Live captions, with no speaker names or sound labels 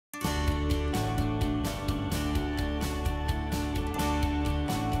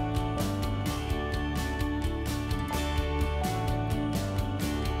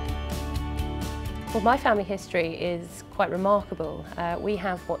Well, my family history is quite remarkable. We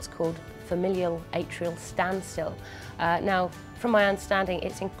have what's called familial atrial standstill. Now, from my understanding,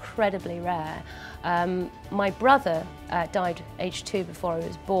 it's incredibly rare. My brother died age 2 before I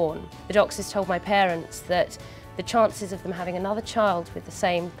was born. The doctors told my parents that the chances of them having another child with the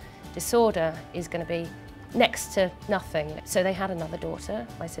same disorder is going to be next to nothing. So they had another daughter,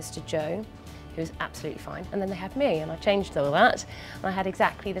 my sister Jo, who was absolutely fine, and then they had me, and I changed all that, and I had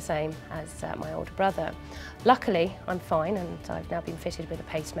exactly the same as my older brother. Luckily, I'm fine, and I've now been fitted with a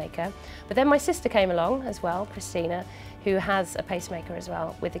pacemaker. But then my sister came along as well, Christina, who has a pacemaker as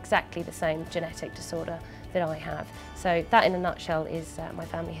well, with exactly the same genetic disorder that I have. So that, in a nutshell, is my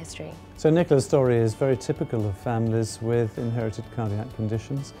family history. So Nicola's story is very typical of families with inherited cardiac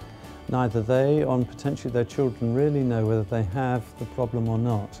conditions. Neither they or potentially their children really know whether they have the problem or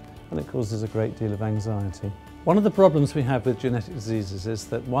not, and it causes a great deal of anxiety. One of the problems we have with genetic diseases is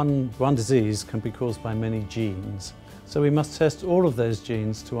that one disease can be caused by many genes. So we must test all of those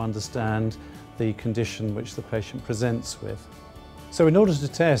genes to understand the condition which the patient presents with. So in order to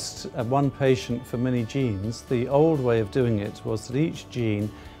test one patient for many genes, the old way of doing it was that each gene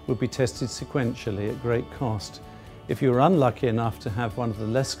would be tested sequentially at great cost. If you were unlucky enough to have one of the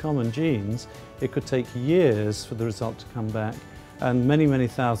less common genes, it could take years for the result to come back, and many, many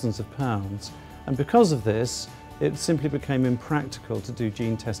thousands of pounds. And because of this, it simply became impractical to do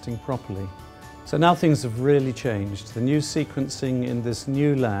gene testing properly. So now things have really changed. The new sequencing in this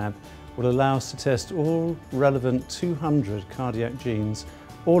new lab will allow us to test all relevant 200 cardiac genes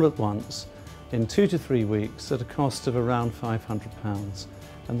all at once in 2 to 3 weeks at a cost of around £500.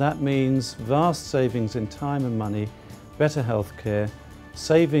 And that means vast savings in time and money, better health care,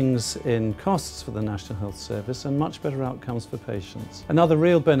 savings in costs for the National Health Service, and much better outcomes for patients. Another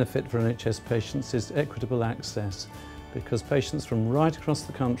real benefit for NHS patients is equitable access, because patients from right across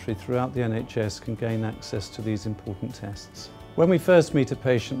the country throughout the NHS can gain access to these important tests. When we first meet a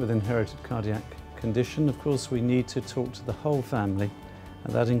patient with inherited cardiac condition, of course we need to talk to the whole family,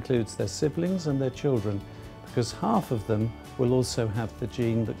 and that includes their siblings and their children, because half of them will also have the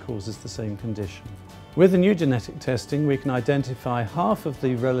gene that causes the same condition. With the new genetic testing, we can identify half of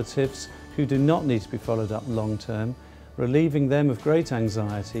the relatives who do not need to be followed up long term, relieving them of great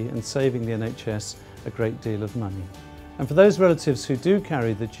anxiety and saving the NHS a great deal of money. And for those relatives who do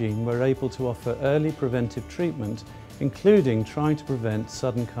carry the gene, we're able to offer early preventive treatment, including trying to prevent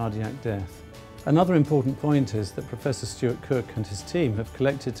sudden cardiac death. Another important point is that Professor Stuart Cook and his team have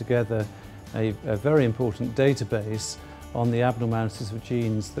collected together a very important database on the abnormalities of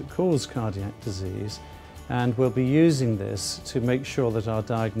genes that cause cardiac disease, and we'll be using this to make sure that our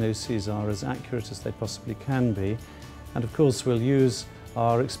diagnoses are as accurate as they possibly can be, and of course we'll use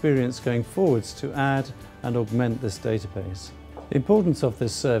our experience going forwards to add and augment this database. The importance of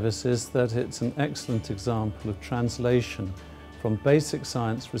this service is that it's an excellent example of translation from basic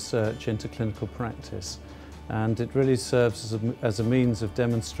science research into clinical practice, and it really serves as a means of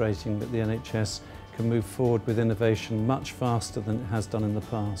demonstrating that the NHS can move forward with innovation much faster than it has done in the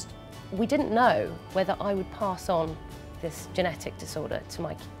past. We didn't know whether I would pass on this genetic disorder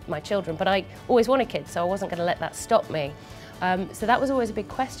to my children, but I always wanted kids, so I wasn't going to let that stop me. So that was always a big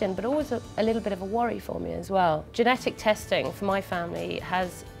question, but always a little bit of a worry for me as well. Genetic testing for my family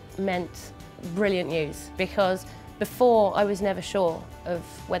has meant brilliant news, because before I was never sure of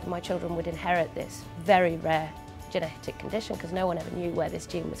whether my children would inherit this very rare genetic condition, because no one ever knew where this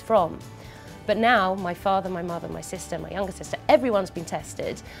gene was from. But now my father, my mother, my sister, my younger sister, everyone's been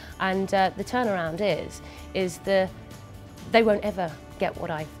tested, and the turnaround is they won't ever get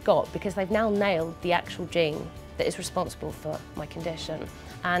what I've got, because they've now nailed the actual gene that is responsible for my condition.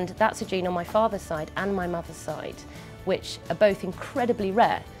 And that's a gene on my father's side and my mother's side, which are both incredibly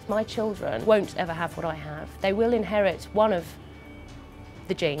rare. My children won't ever have what I have. They will inherit one of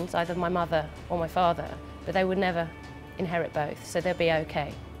the genes, either my mother or my father, but they would never inherit both, so they'll be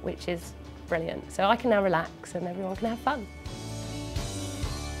okay, which is brilliant. So I can now relax and everyone can have fun.